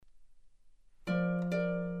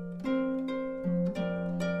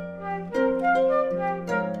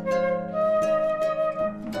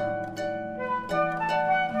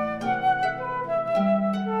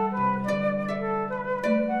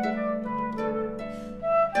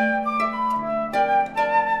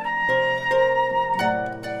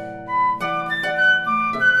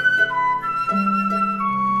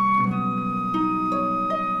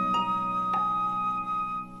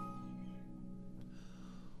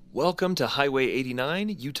Welcome to Highway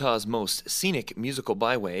 89, Utah's most scenic musical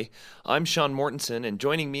byway. I'm Sean Mortensen, and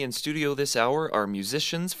joining me in studio this hour are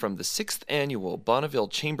musicians from the 6th Annual Bonneville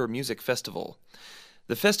Chamber Music Festival.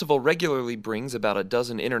 The festival regularly brings about a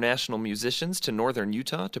dozen international musicians to northern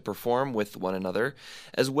Utah to perform with one another,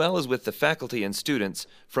 as well as with the faculty and students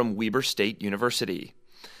from Weber State University.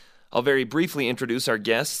 I'll very briefly introduce our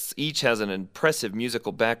guests. Each has an impressive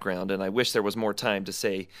musical background, and I wish there was more time to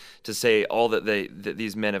say all that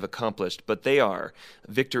these men have accomplished. But they are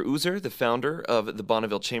Victor Uzer, the founder of the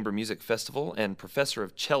Bonneville Chamber Music Festival and professor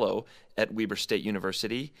of cello at Weber State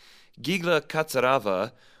University; Gigla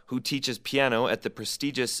Katsarava, who teaches piano at the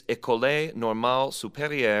prestigious École Normale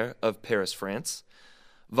Supérieure of Paris, France;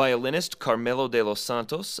 violinist Carmelo de los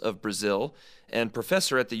Santos of Brazil, and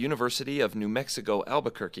professor at the University of New Mexico,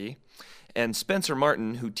 Albuquerque; and Spencer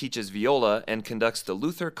Martin, who teaches viola and conducts the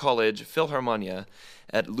Luther College Philharmonia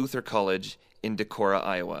at Luther College in Decorah,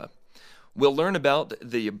 Iowa. We'll learn about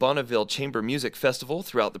the Bonneville Chamber Music Festival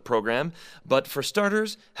throughout the program, but for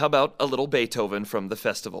starters, how about a little Beethoven from the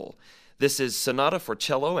festival? This is Sonata for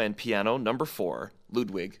Cello and Piano No. 4,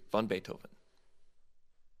 Ludwig van Beethoven.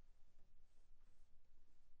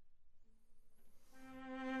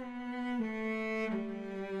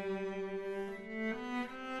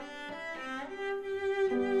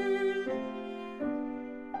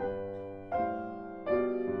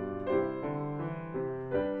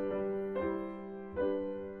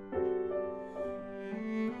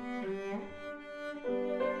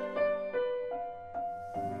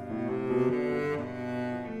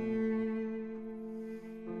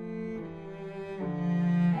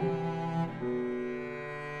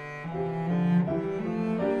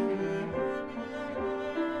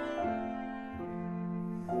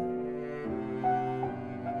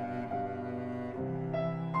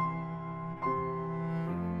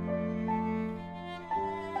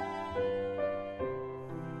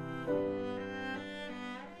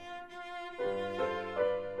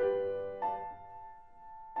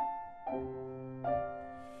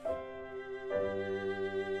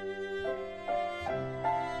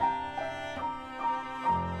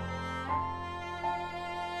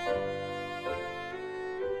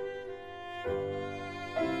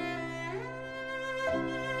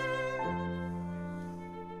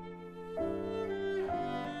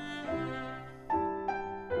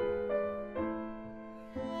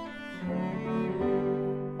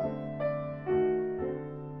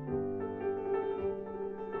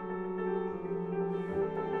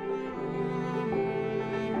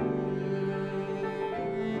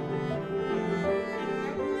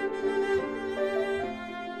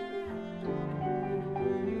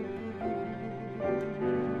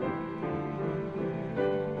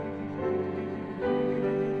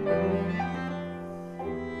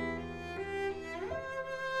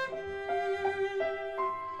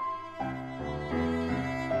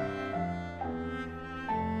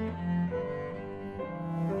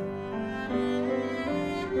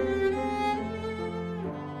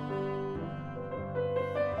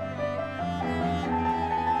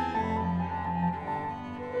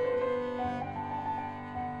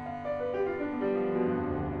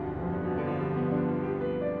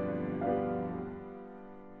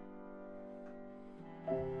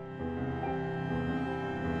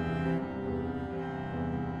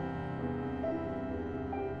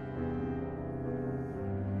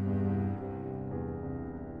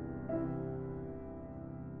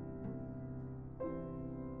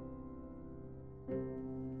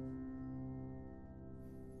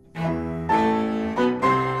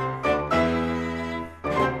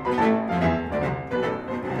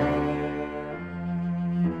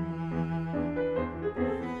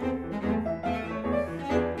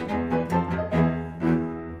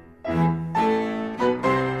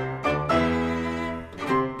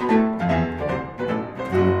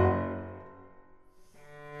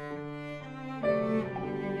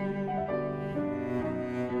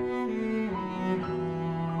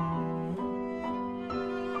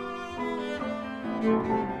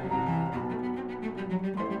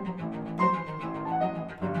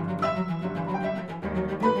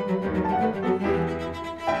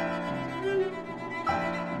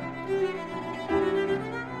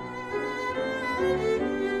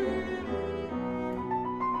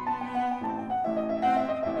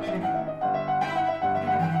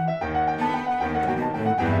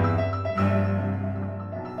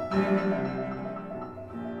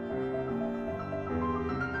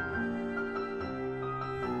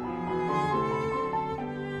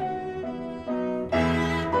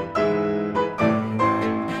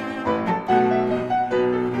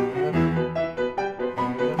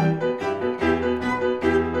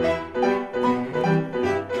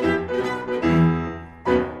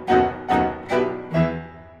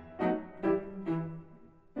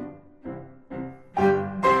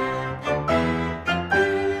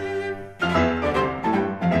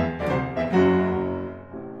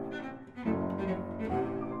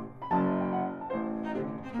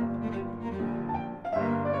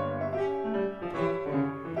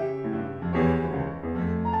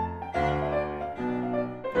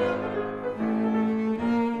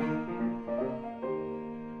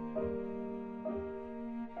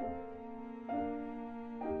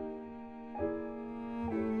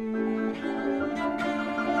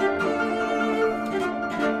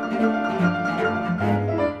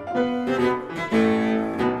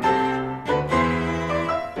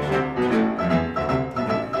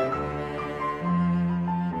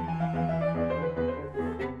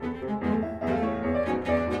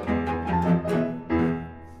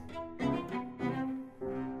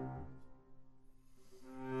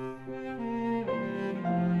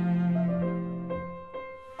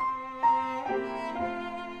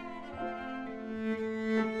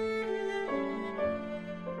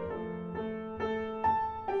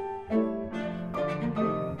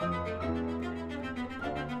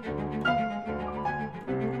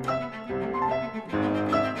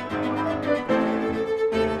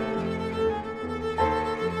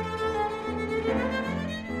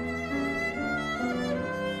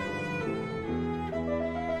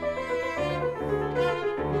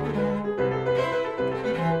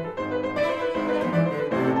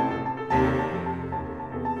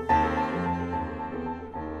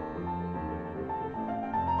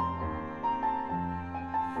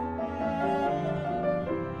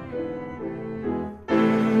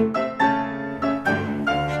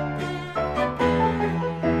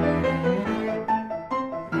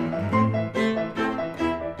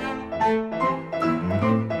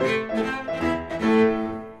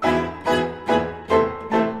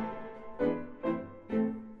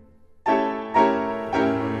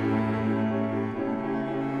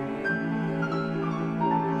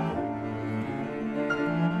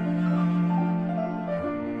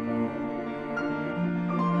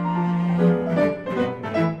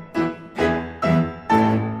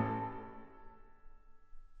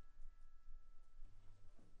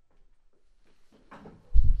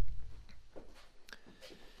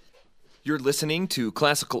 You're listening to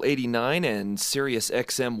Classical 89 and Sirius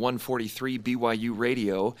XM 143 BYU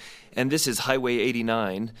Radio, and this is Highway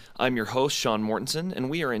 89. I'm your host, Sean Mortensen,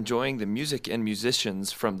 and we are enjoying the music and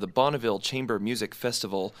musicians from the Bonneville Chamber Music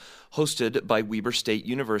Festival, hosted by Weber State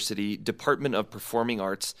University Department of Performing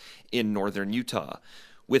Arts in northern Utah.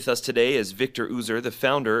 With us today is Victor Uzer, the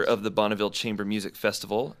founder of the Bonneville Chamber Music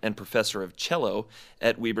Festival and professor of cello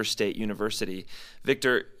at Weber State University.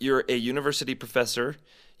 Victor, you're a university professor.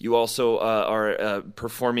 You also are a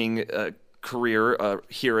performing career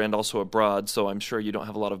here and also abroad, so I'm sure you don't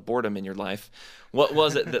have a lot of boredom in your life. What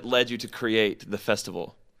was it that led you to create the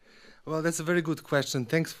festival? Well, that's a very good question.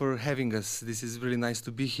 Thanks for having us. This is really nice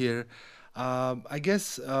to be here. I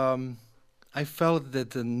guess I felt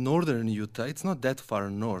that northern Utah, it's not that far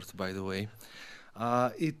north, by the way,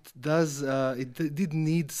 it did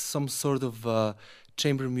need some sort of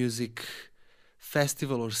chamber music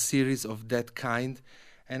festival or series of that kind.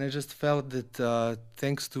 And I just felt that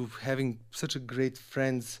thanks to having such a great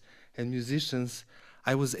friends and musicians,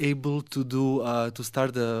 I was able to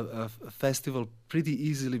start a festival pretty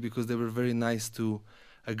easily because they were very nice to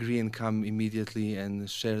agree and come immediately and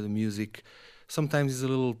share the music. Sometimes it's a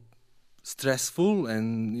little stressful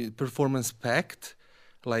and performance-packed,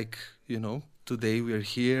 like, today we are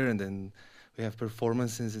here and then we have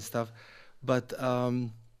performances and stuff. But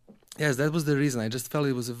yes, that was the reason. I just felt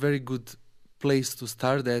it was a very good place to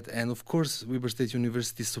start that, and of course Weber State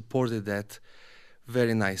University supported that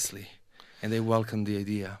very nicely, and they welcomed the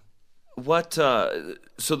idea.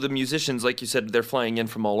 So the musicians, like you said, they're flying in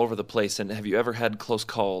from all over the place, and have you ever had close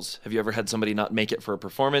calls? Have you ever had somebody not make it for a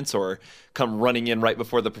performance or come running in right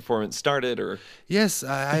before the performance started? Or Yes,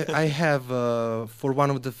 I have. For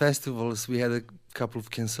one of the festivals, we had a couple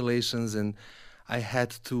of cancellations, and I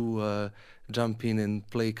had to jump in and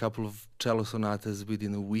play a couple of cello sonatas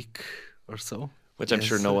within a week or so. Which I'm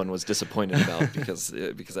sure no one was disappointed about because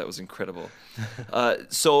that was incredible.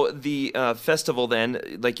 So the festival then,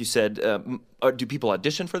 like you said, do people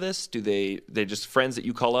audition for this? Do they just friends that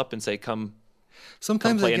you call up and say, come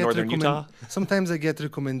play in northern Utah? Sometimes I get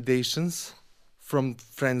recommendations from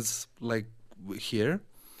friends like here.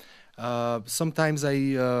 Sometimes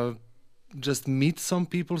I just meet some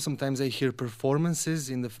people. Sometimes I hear performances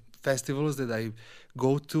in the festivals that I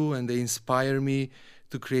go to, and they inspire me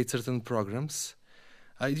to create certain programs.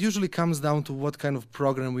 It usually comes down to what kind of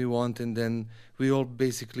program we want, and then we all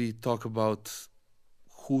basically talk about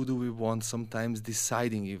who do we want, sometimes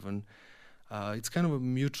deciding even. It's kind of a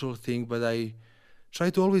mutual thing, but I try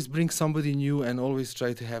to always bring somebody new and always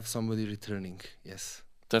try to have somebody returning, yes.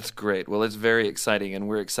 That's great. Well, it's very exciting, and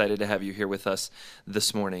we're excited to have you here with us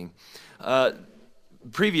this morning.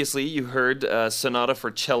 Previously, you heard Sonata for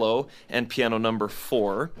Cello and Piano Number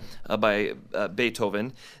 4 by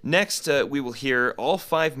Beethoven. Next, we will hear all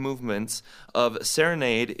 5 movements of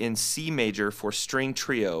Serenade in C Major for String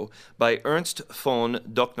Trio by Ernst von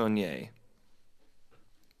Docnonier.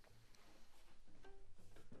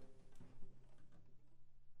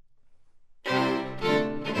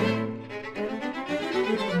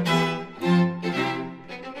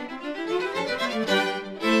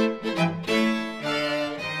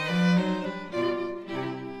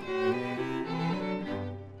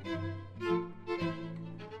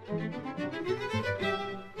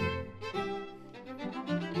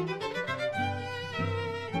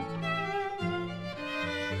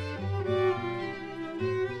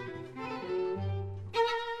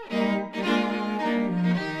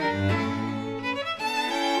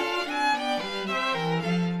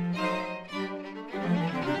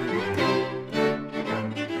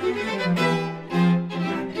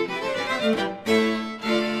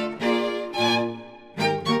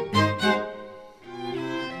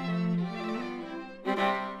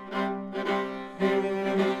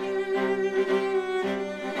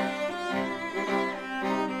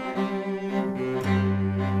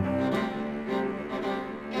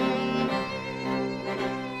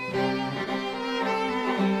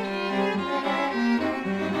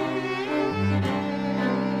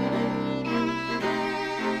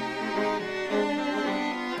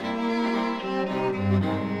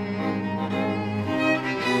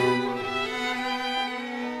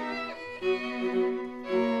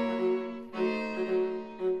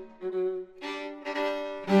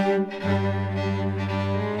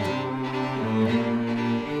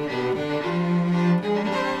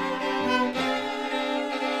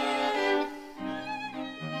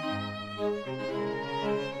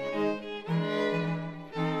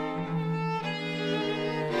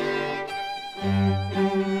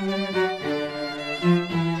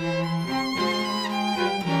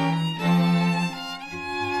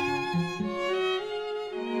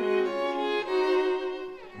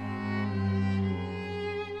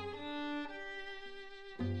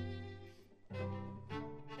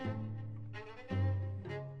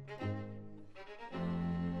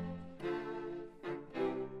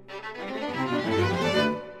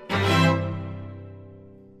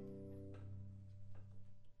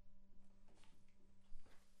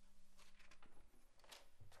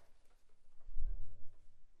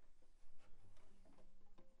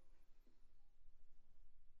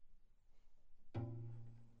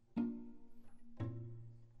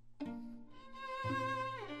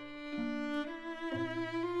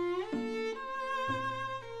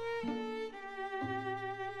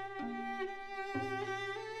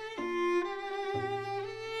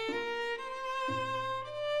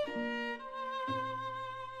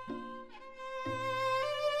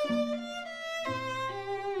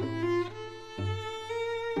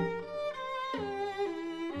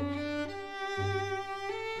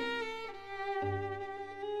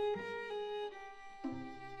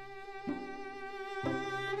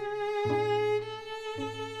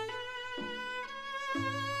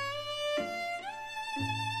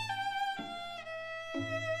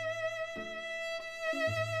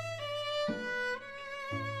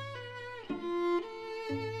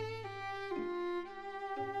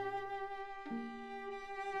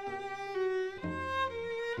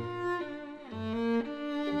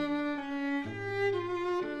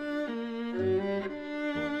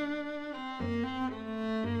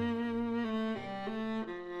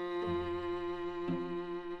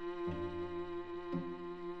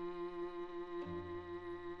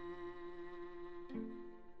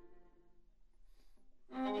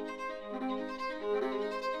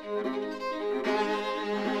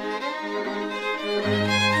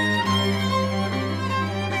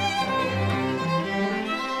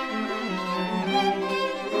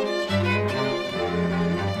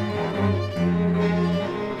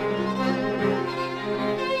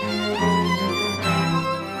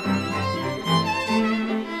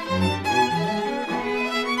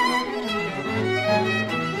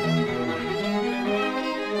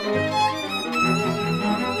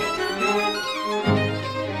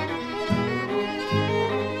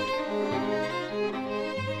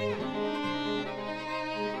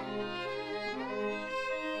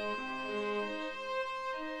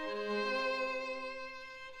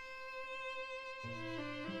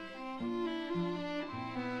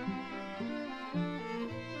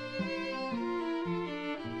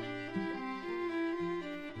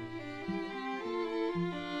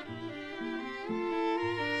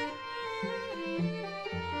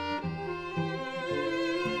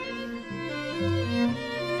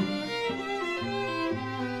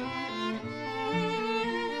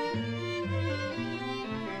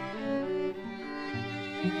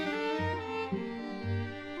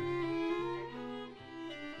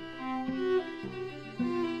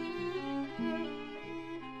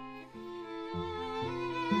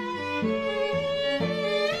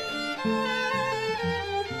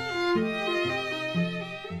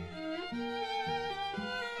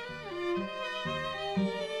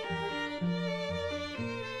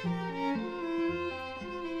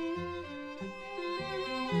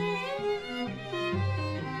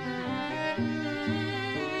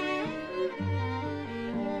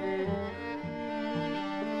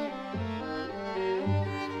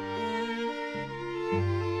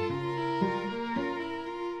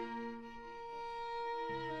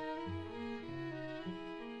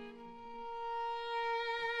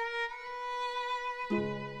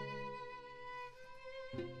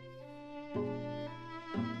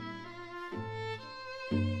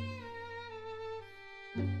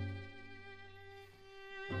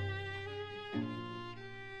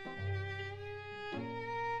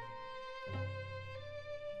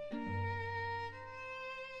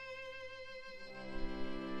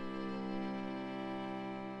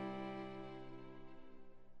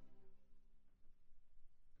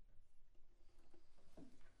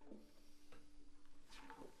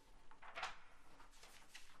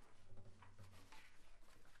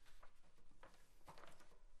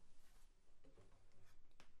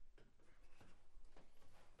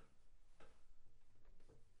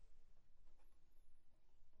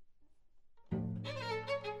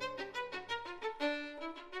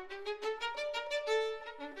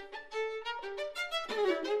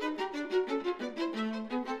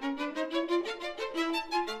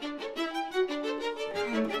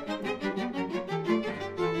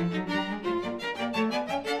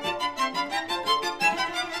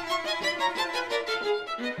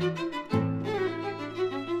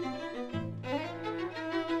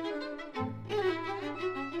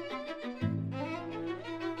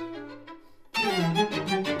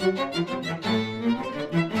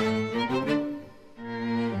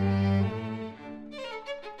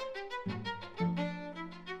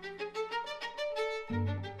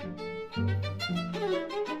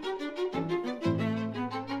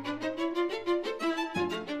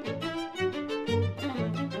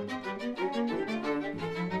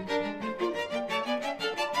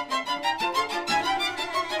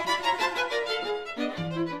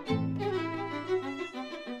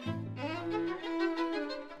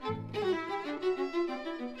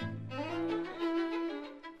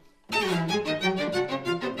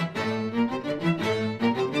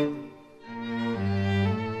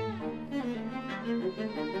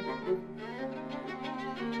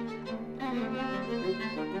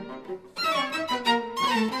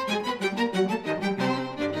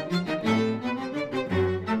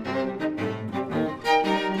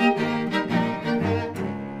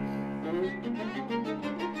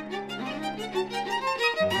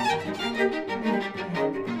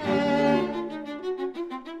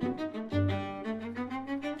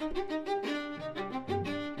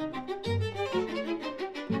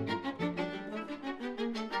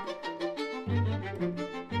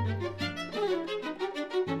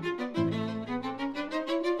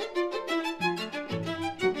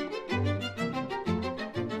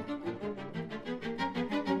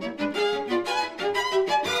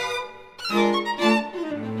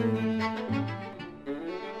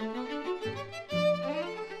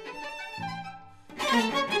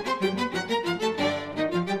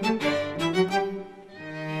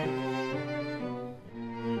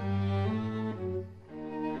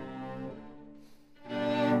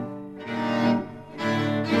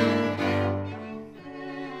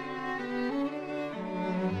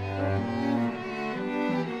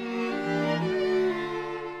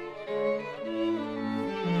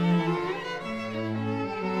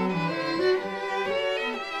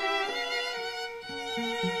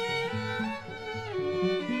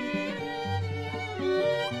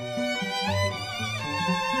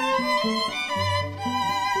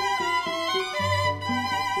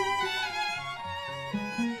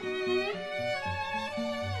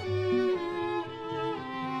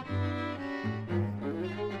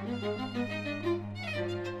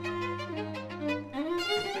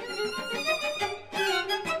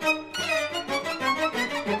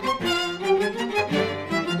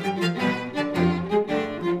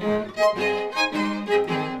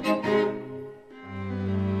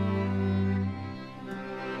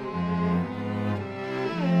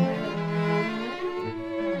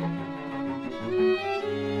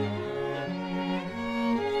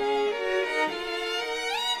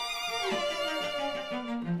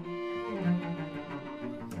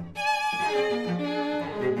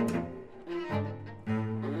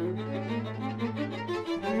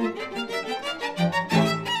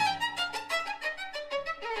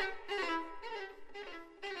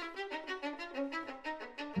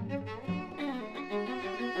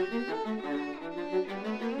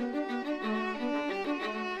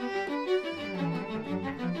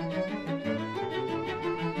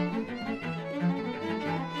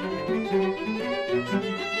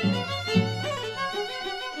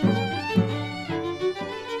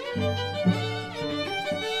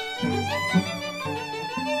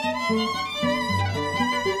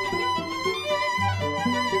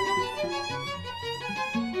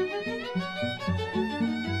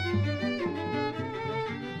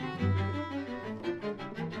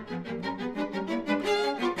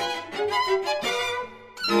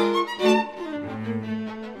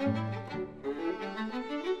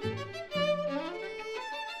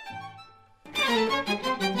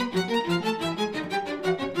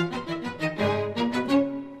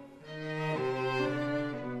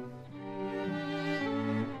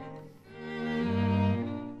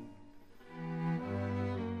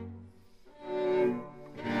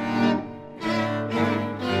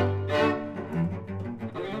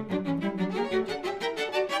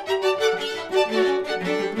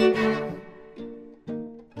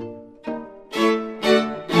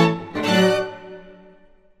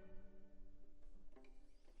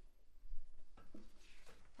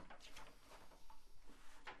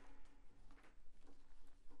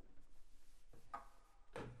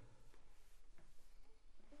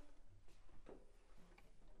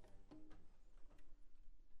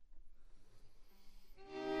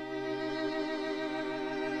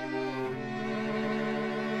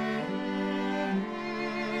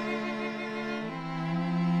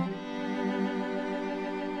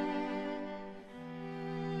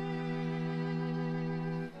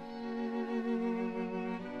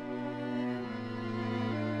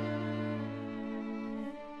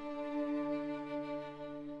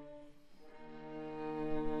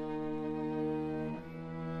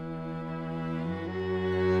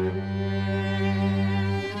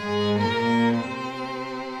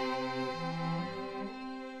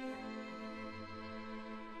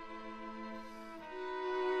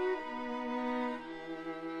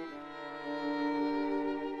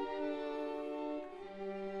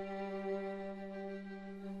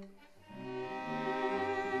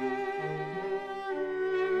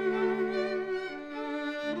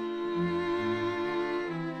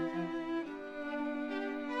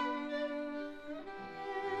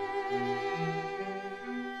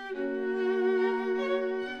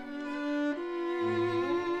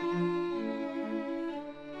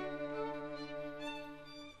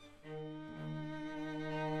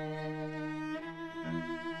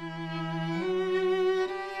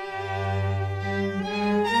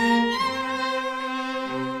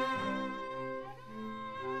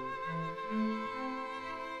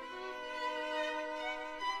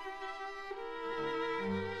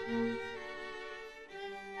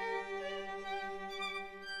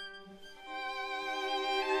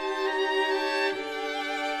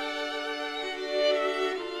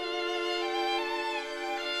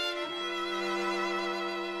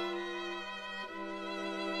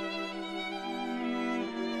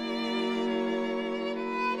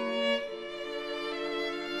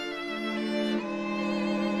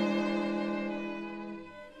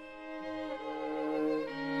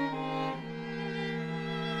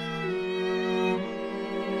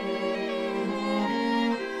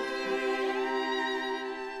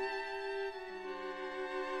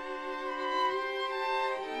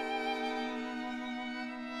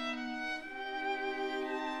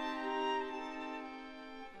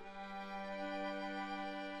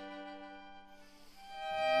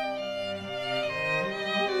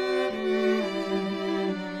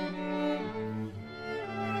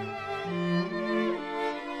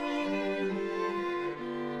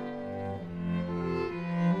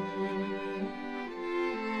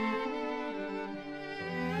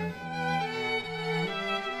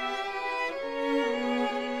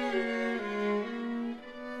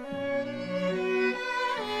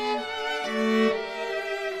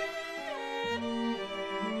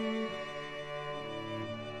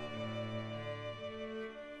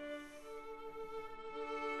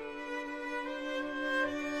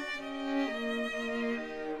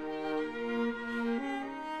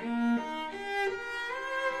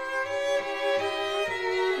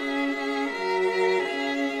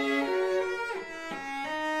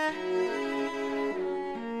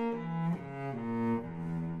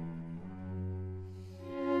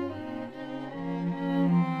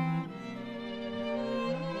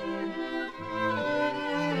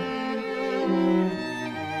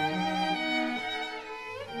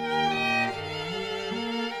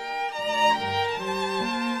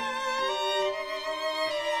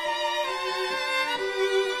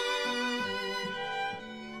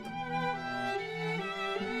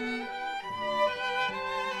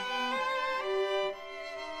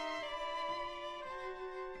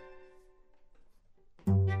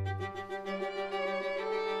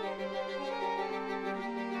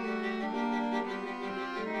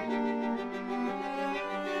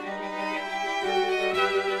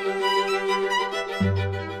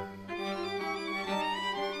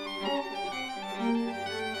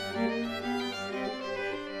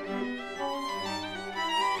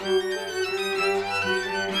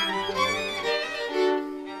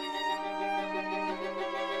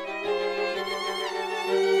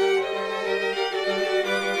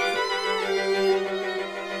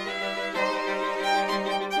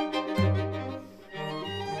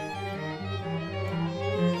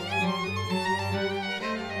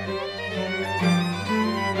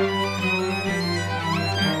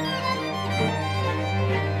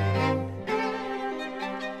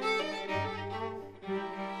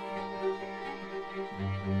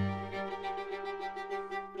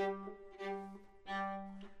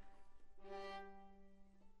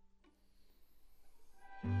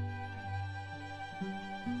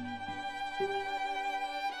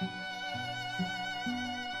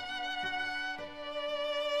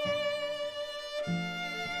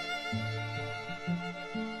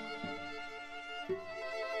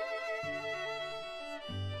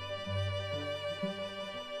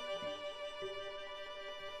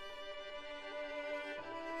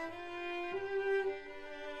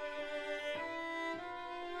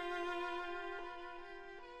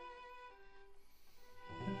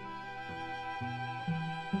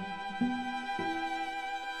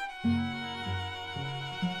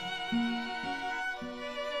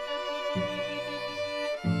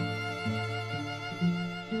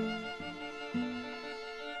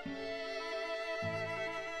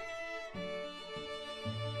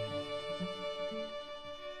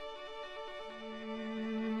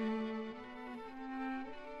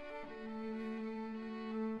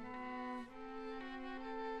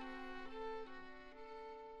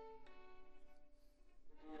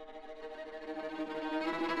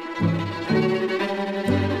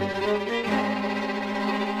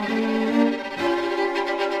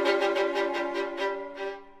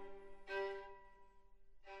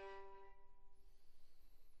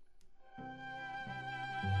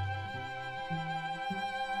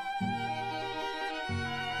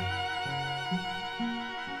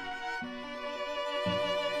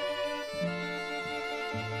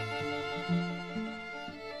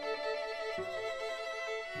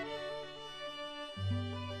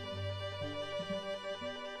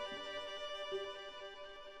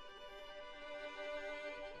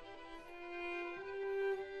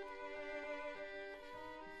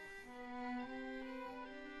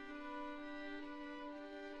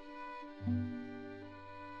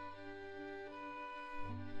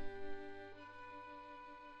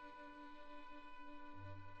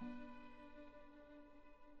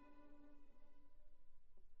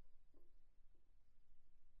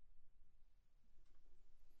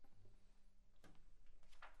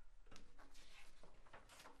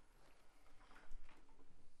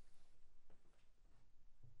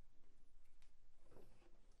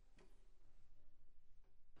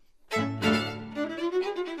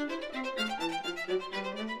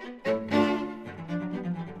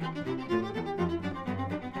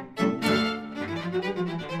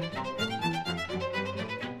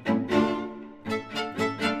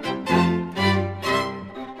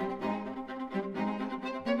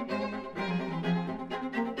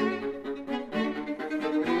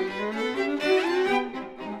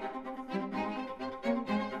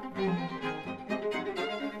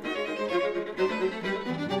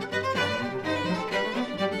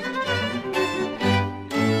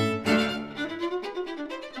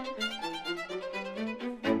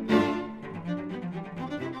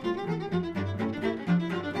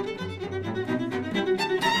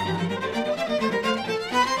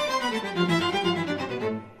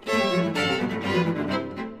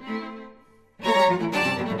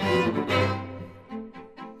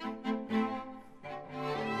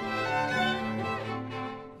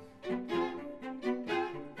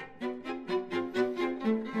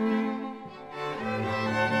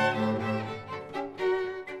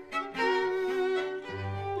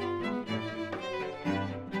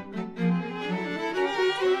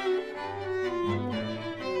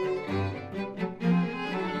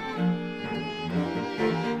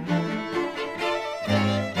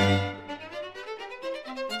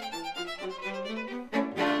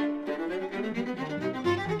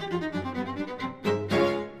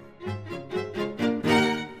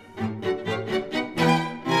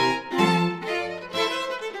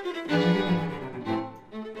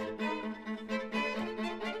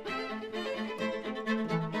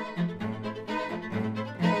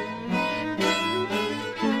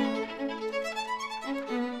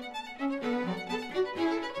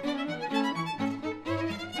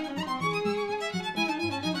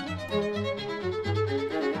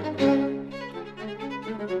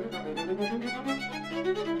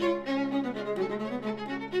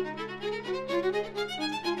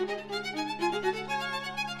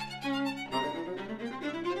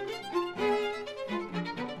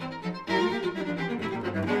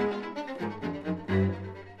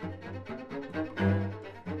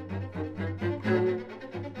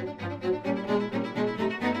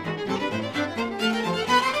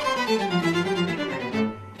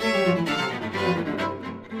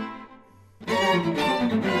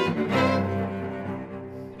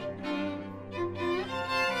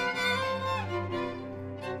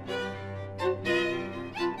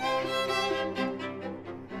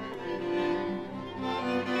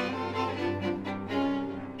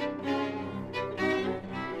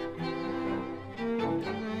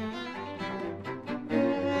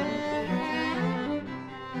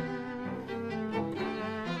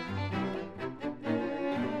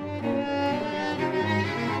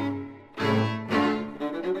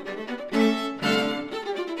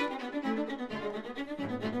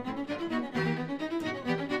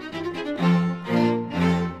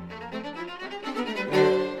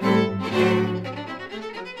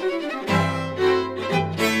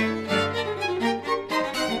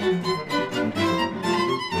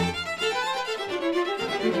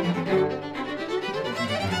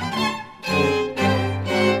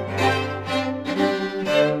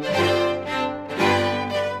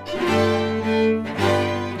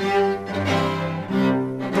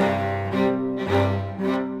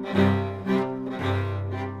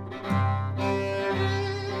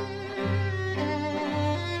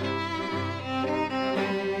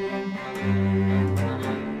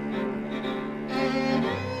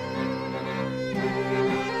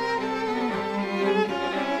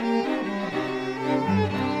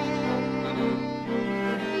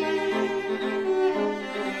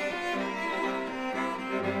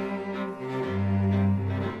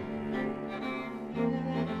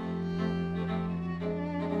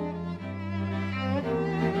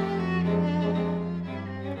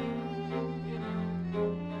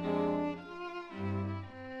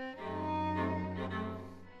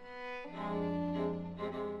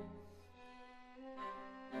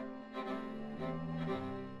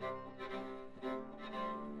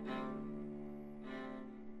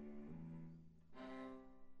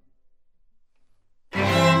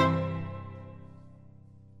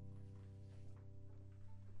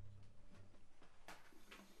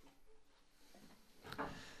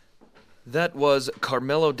 That was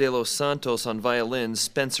Carmelo de los Santos on violin,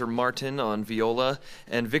 Spencer Martin on viola,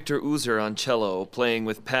 and Victor Uzer on cello, playing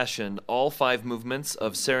with passion all 5 movements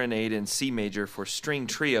of Serenade in C major for String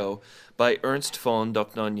Trio by Ernst von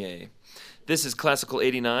Dohnanyi. This is Classical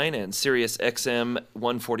 89 and Sirius XM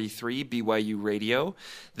 143 BYU Radio.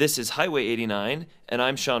 This is Highway 89, and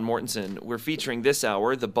I'm Sean Mortensen. We're featuring this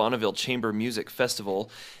hour the Bonneville Chamber Music Festival.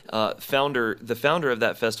 The founder of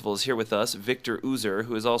that festival is here with us, Victor Uzer,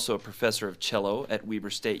 who is also a professor of cello at Weber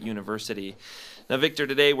State University. Now, Victor,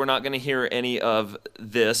 today we're not going to hear any of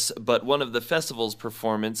this, but one of the festival's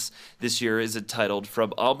performance this year is entitled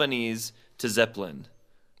From Albanese to Zeppelin.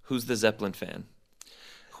 Who's the Zeppelin fan?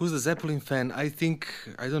 Who's the Zeppelin fan? I think,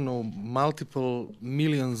 I don't know, multiple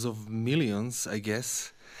millions, I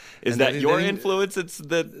guess. Is that your influence?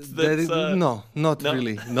 No, not No?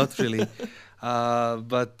 really, not really.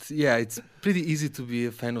 But yeah, it's pretty easy to be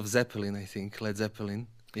a fan of Zeppelin, I think, Led Zeppelin.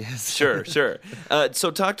 Yes. Sure. So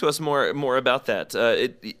talk to us more about that.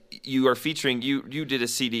 You are featuring, you did a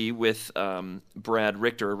CD with Brad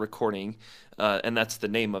Richter, a recording, and that's the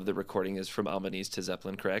name of the recording, is From Albanese to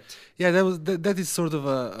Zeppelin, correct? Yeah, that is sort of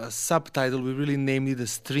a subtitle. We really named it a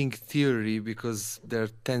string theory because there are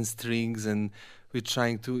 10 strings and we're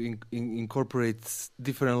trying to incorporate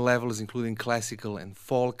different levels, including classical and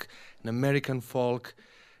folk, and American folk,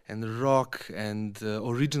 and rock, and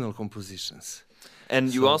original compositions.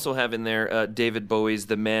 And you also have in there David Bowie's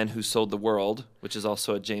The Man Who Sold the World, which is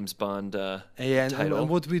also a James Bond title. And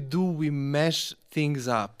what we do, we mash things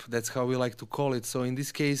up. That's how we like to call it. So in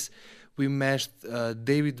this case, we mashed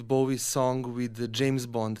David Bowie's song with the James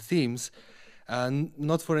Bond themes.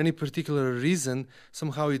 Not for any particular reason.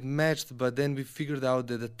 Somehow it matched, but then we figured out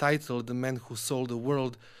that the title, The Man Who Sold the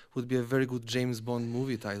World, would be a very good James Bond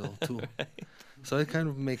movie title, too. Right. So it kind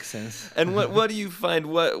of makes sense. And what do you find?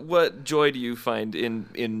 What joy do you find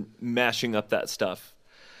in mashing up that stuff?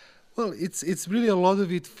 Well, it's really a lot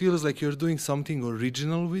of it feels like you're doing something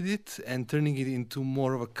original with it and turning it into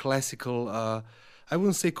more of a classical. I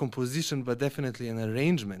wouldn't say composition, but definitely an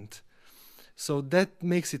arrangement. So that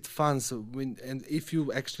makes it fun. So and if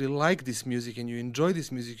you actually like this music and you enjoy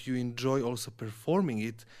this music, you enjoy also performing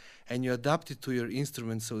it, and you adapt it to your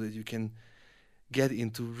instrument so that you can get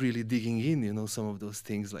into really digging in, some of those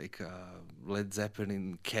things like Led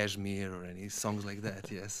Zeppelin, Kashmir, or any songs like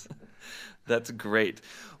that, yes. That's great.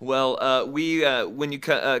 Well, when you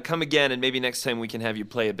come again, and maybe next time we can have you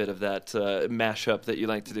play a bit of that mashup that you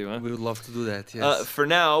like to do, huh? We would love to do that, yes. For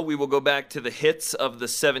now, we will go back to the hits of the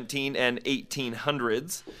 17 and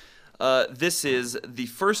 1800s. This is the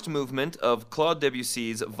first movement of Claude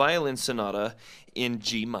Debussy's Violin Sonata in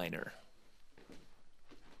G minor.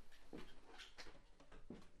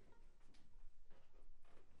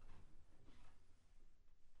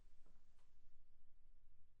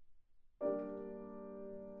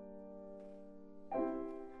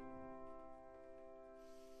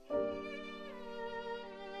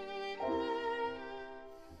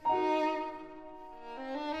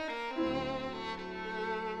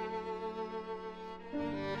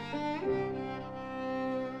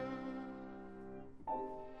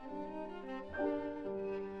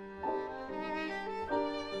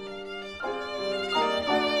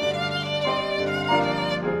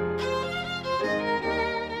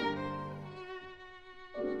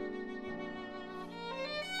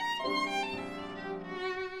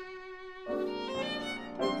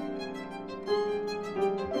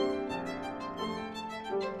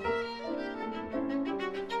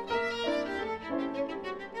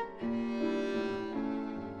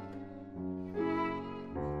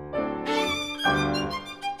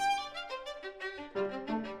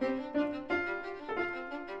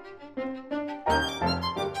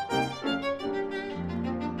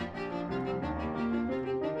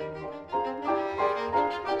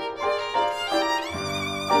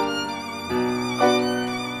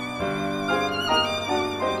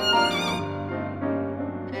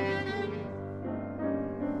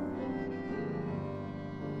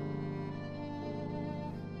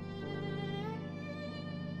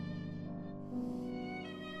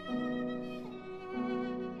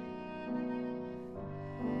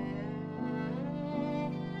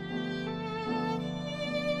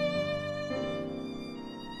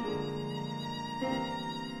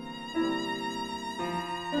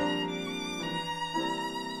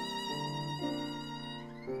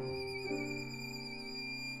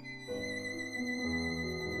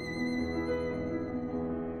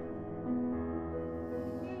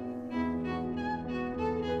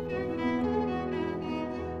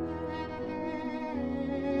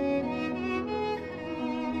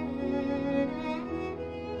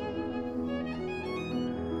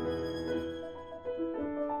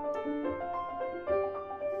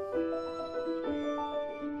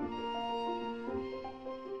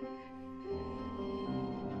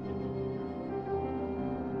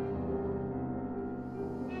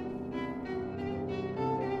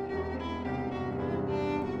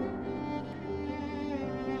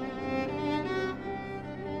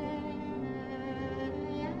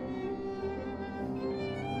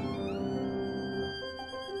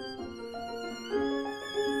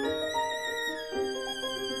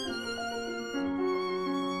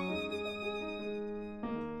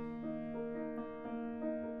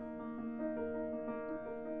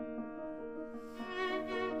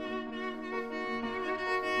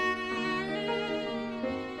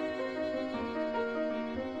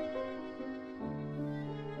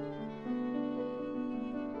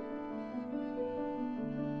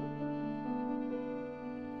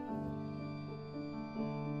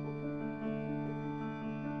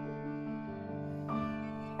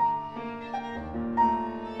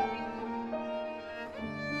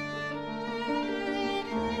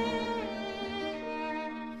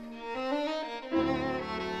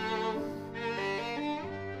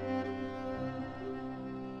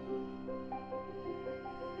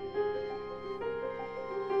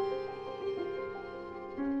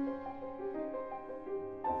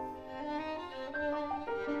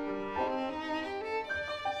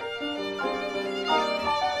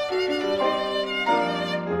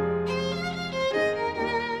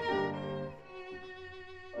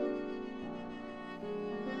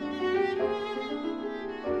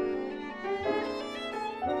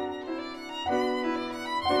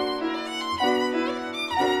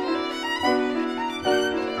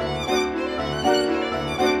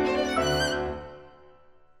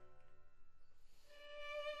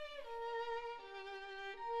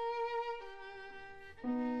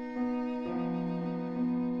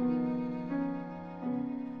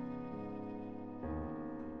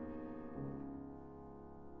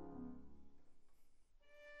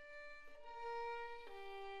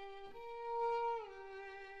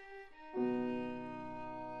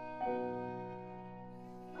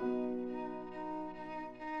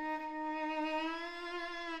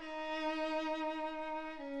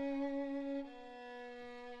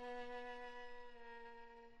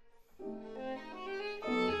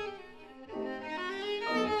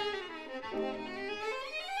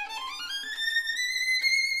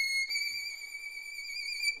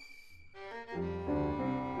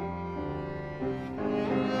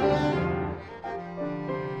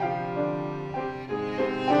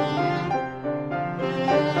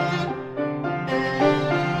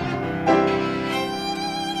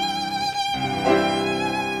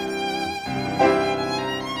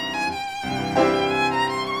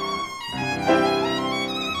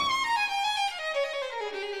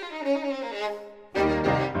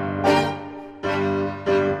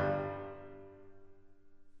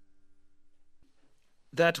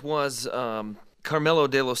 That was Carmelo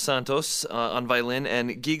de los Santos on violin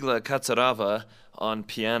and Gigla Katsarava on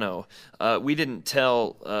piano. We didn't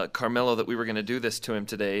tell Carmelo that we were going to do this to him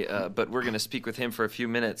today, but we're going to speak with him for a few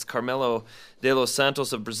minutes. Carmelo de los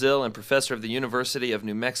Santos of Brazil and professor of the University of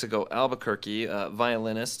New Mexico, Albuquerque,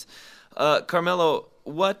 violinist. Carmelo,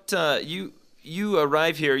 what you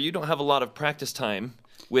arrive here, you don't have a lot of practice time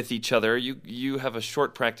with each other. You have a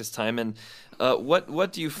short practice time, and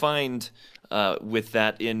what do you find with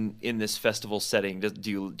that in this festival setting?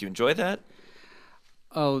 Do you enjoy that?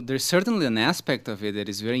 Oh, there's certainly an aspect of it that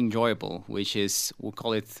is very enjoyable, which is, we'll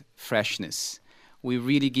call it freshness. We're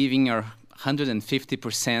really giving our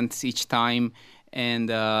 150% each time, and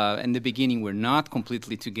in the beginning we're not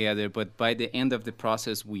completely together, but by the end of the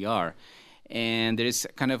process we are. And there's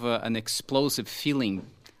kind of an explosive feeling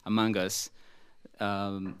among us,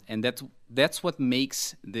 and that's what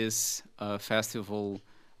makes this festival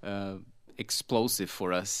explosive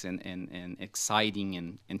for us and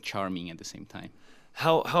exciting and charming at the same time.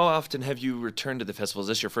 How often have you returned to the festival? Is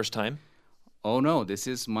this your first time? Oh no, this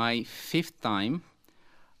is my fifth time.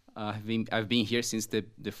 I've been here since the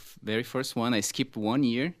very first one. I skipped 1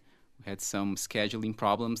 year. We had some scheduling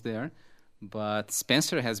problems there, but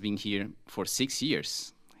Spencer has been here for 6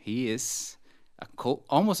 years. He is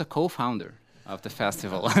almost a co-founder of the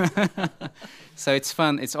festival. So it's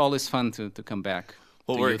fun. It's always fun to come back.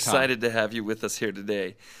 Well, we're excited to have you with us here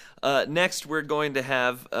today. Next, we're going to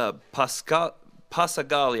have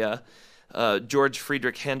Passacaglia, George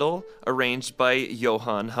Friedrich Handel, arranged by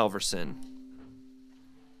Johann Halvorsen.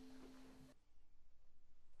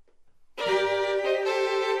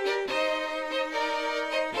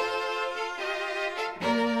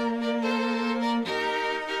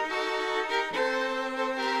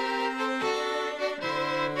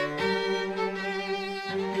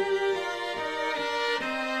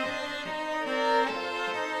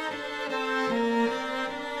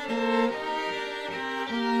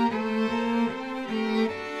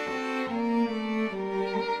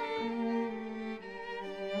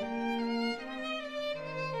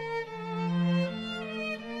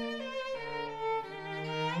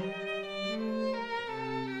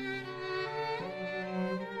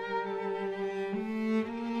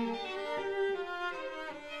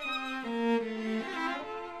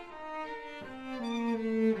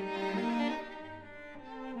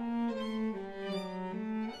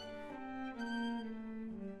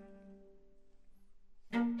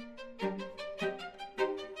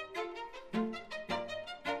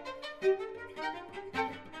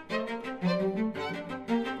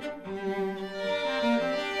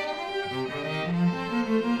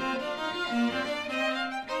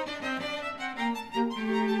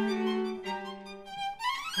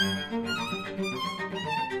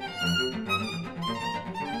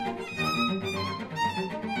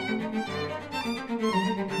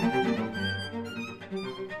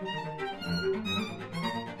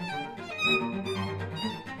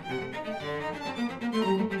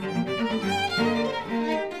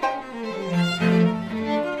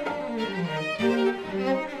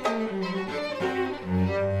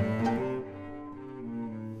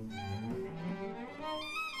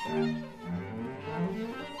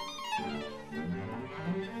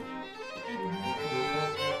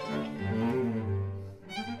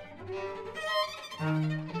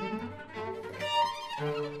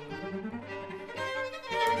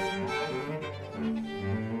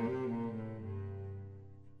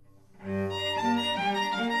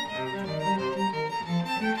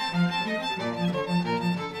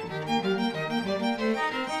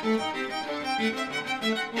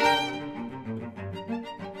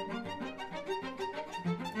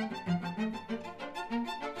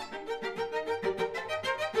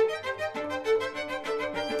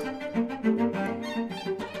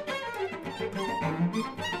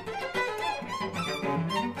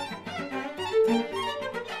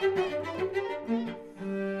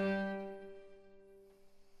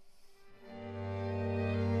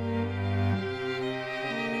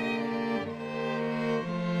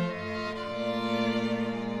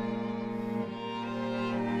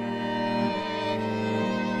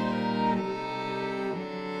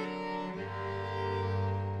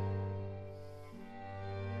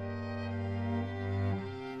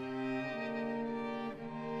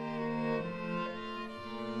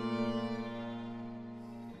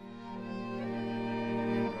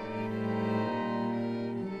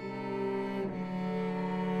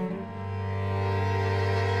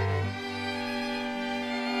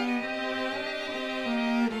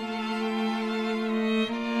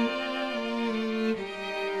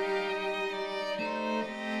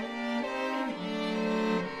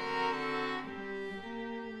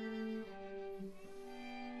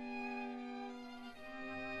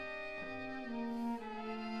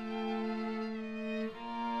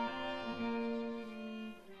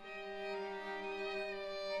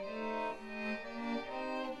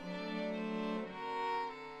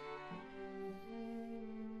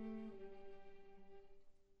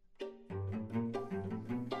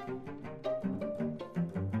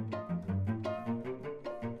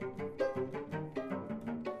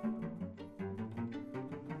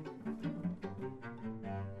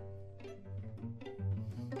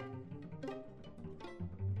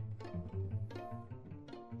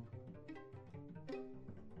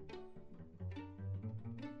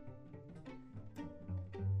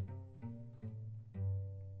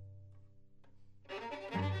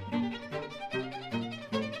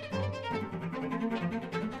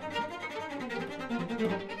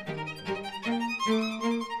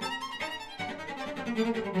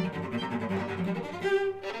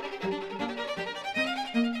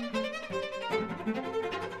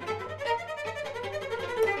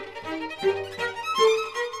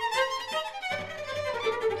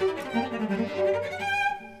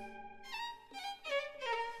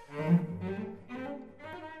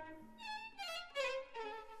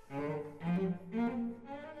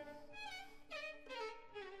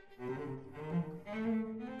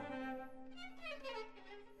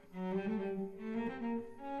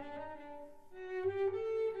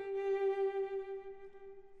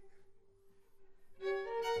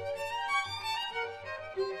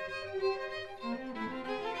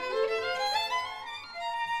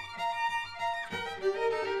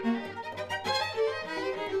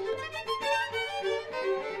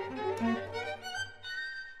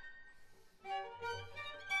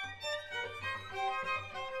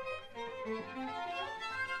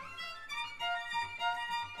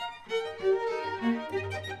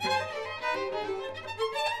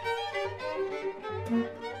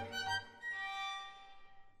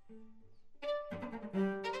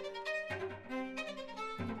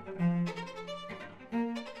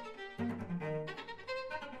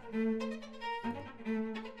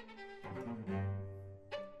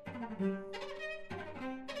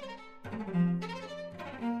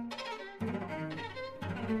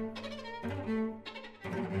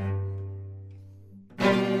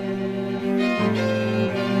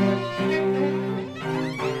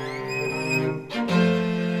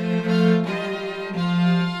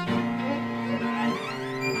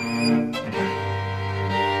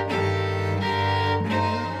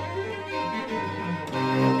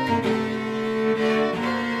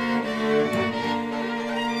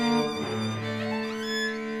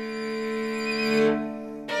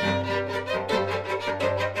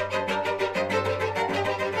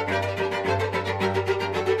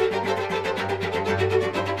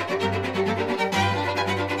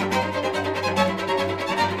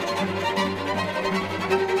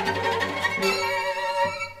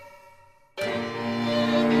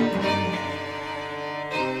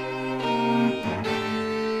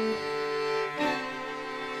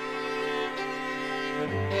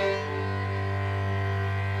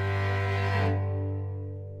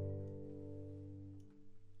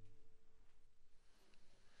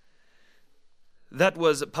 That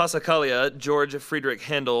was Passacaglia, George Friedrich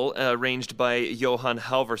Handel, arranged by Johann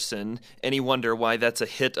Halvorsen. Any wonder why that's a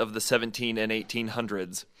hit of the 17 and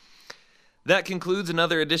 1800s? That concludes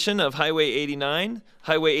another edition of Highway 89.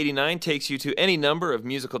 Highway 89 takes you to any number of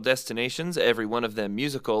musical destinations, every one of them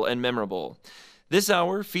musical and memorable. This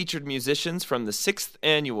hour featured musicians from the 6th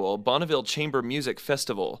Annual Bonneville Chamber Music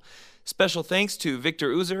Festival. Special thanks to Victor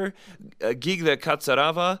Uzer, Gigda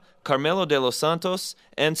Katsarava, Carmelo de los Santos,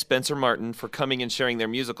 and Spencer Martin for coming and sharing their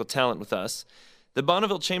musical talent with us. The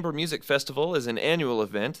Bonneville Chamber Music Festival is an annual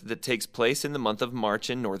event that takes place in the month of March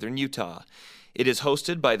in northern Utah. It is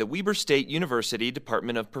hosted by the Weber State University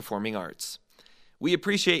Department of Performing Arts. We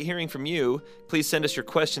appreciate hearing from you. Please send us your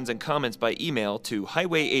questions and comments by email to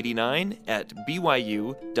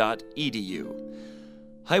highway89@byu.edu.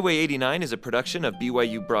 Highway 89 is a production of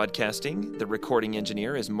BYU Broadcasting. The recording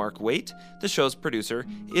engineer is Mark Waite. The show's producer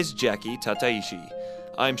is Jackie Tataishi.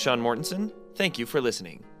 I'm Sean Mortensen. Thank you for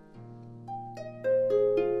listening.